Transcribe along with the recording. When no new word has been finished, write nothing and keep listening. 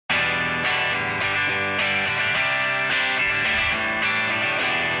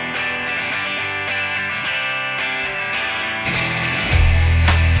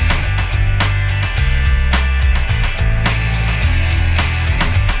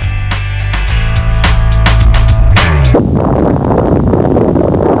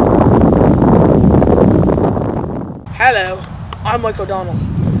Hello, I'm Mike O'Donnell.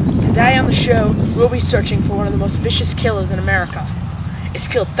 Today on the show, we'll be searching for one of the most vicious killers in America. It's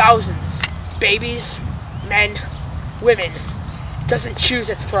killed thousands. Babies, men, women. It doesn't choose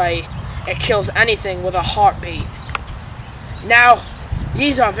its prey. It kills anything with a heartbeat. Now,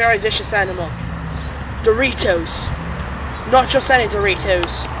 these are a very vicious animal. Doritos. Not just any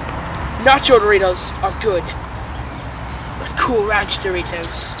Doritos. Nacho Doritos are good. But Cool Ranch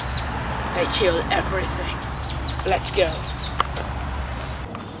Doritos, they kill everything. Let's go.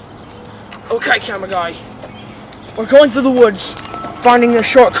 Okay, camera guy. We're going through the woods, finding a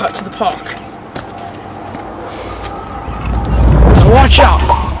shortcut to the park. So watch out!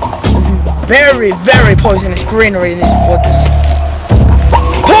 There's very, very poisonous greenery in these woods.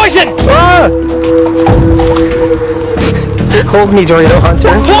 Poison! Ah! Hold me, Dorito Hunter.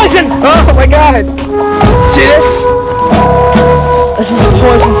 Poison! Oh my god! See this? This is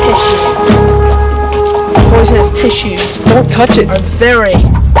poison tissue. Poisonous tissues. Don't touch it. Are very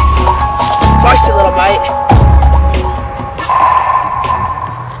feisty, little mate.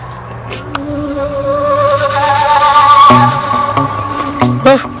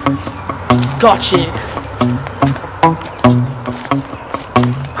 Got you.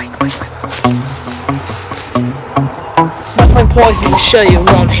 Nothing poison to show you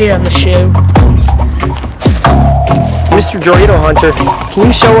around here on the show. Mr. Dorito Hunter, can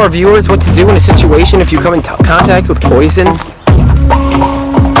you show our viewers what to do in a situation if you come in contact with poison?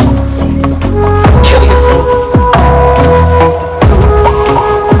 Kill yourself.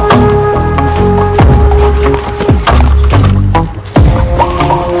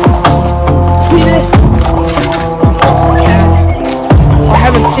 See this? I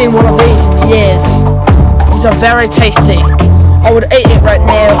haven't seen one of these in years. These are very tasty. I would eat it right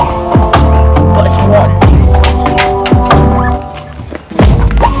now, but it's rotten.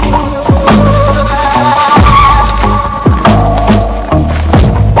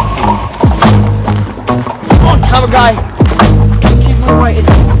 Have a guy. Keep me waiting.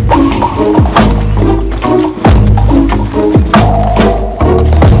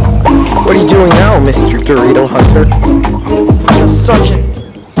 What are you doing now, Mr. Dorito Hunter? Just searching.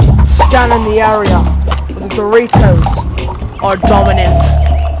 Scanning the area where the Doritos are dominant.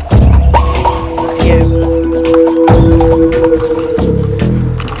 Let's go.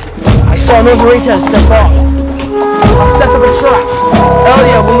 I saw no Doritos so far. I set them a trap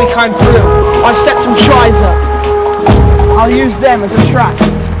earlier when we came through. I set some tries up. I'll use them as a trap.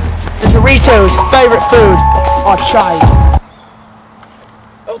 The Doritos' favorite food are chives.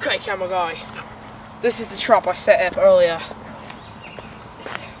 Okay, camera guy. This is the trap I set up earlier.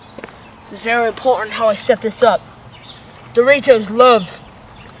 This is very important how I set this up. Doritos love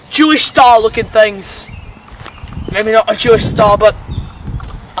Jewish star looking things. Maybe not a Jewish star, but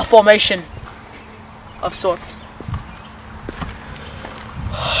a formation of sorts.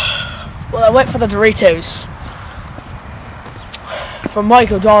 Well, I went for the Doritos. From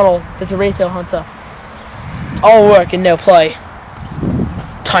Mike O'Donnell, the Dorito Hunter. All work and no play.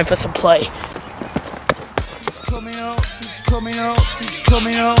 Time for some play. He's coming up, he's coming up, he's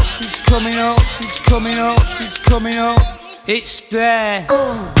coming up, he's coming up, he's coming up, he's coming up. It's there.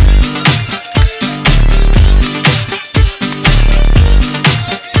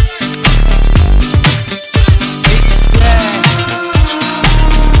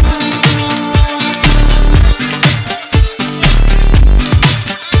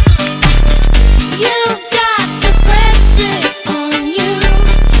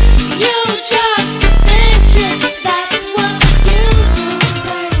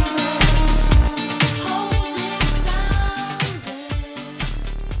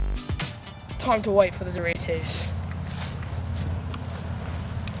 Time to wait for the Doritos.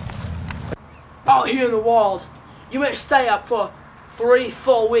 Out here in the wild, you may stay up for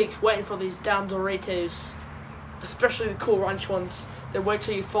 3-4 weeks waiting for these damn Doritos. Especially the Cool Ranch ones. They wait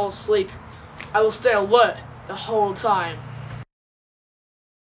till you fall asleep. I will stay alert the whole time.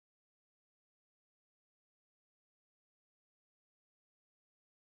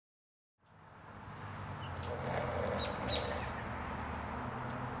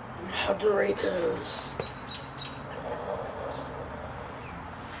 Now Doritos.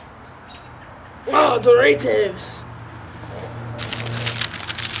 Oh, Doritos!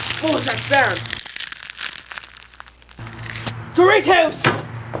 What was that sound? Doritos!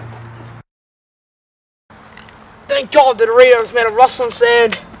 Thank God the Doritos made a rustling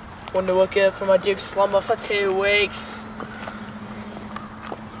sound. Wouldn't wake up from my deep slumber for 2 weeks.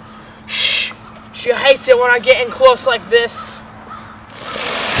 Shh! She hates it when I get in close like this.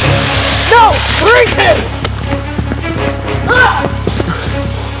 No! Doritos! Ah!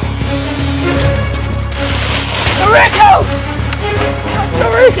 Dorito!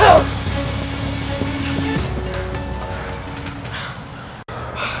 Dorito!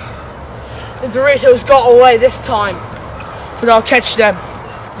 The Doritos got away this time, but I'll catch them.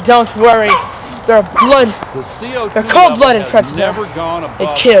 Don't worry. They're they're cold-blooded predators.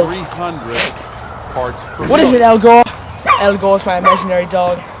 They kill. 300 parts per What is it, El Gore? El Gore's my imaginary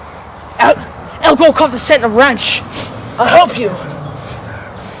dog. El Gore caught the scent of ranch. I'll help you.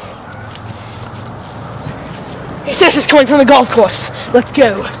 He says it's coming from the golf course. Let's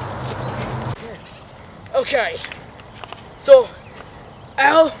go. Okay. So,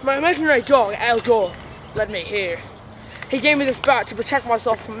 my imaginary dog, El Gore, led me here. He gave me this bat to protect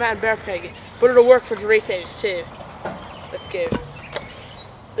myself from Man Bear Pig, but it'll work for Doritos too. Let's go.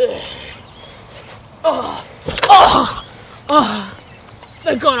 Ugh. Oh. Oh. Oh.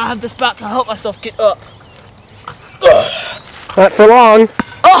 Thank God I have this bat to help myself get up. Ugh. Not for long.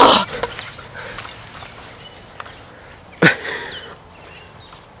 Oh.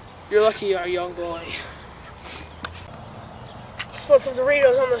 You're lucky you are, young boy. Let's put some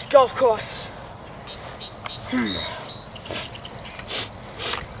Doritos on this golf course.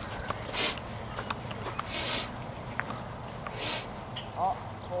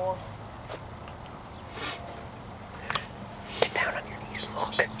 Get down on your knees,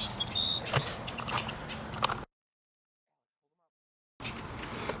 look.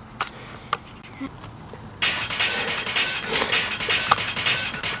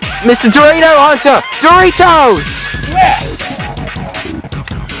 Mr. Dorito Hunter! Doritos! Where?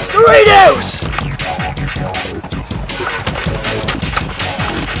 Doritos!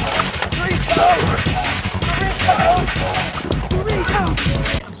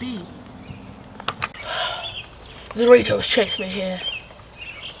 The Doritos chased me here.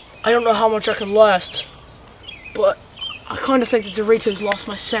 I don't know how much I can last, but I kind of think the Doritos lost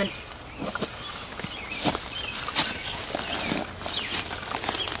my scent.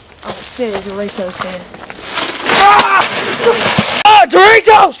 I don't see any Doritos here. Ah! Ah!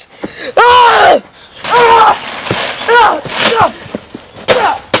 Doritos! Ah! Ah! Ah! Ah!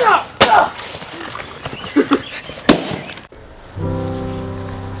 Ah! Ah! Ah!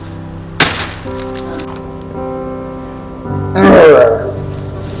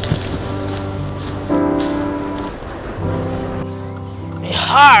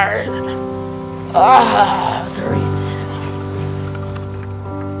 Hard. Ah.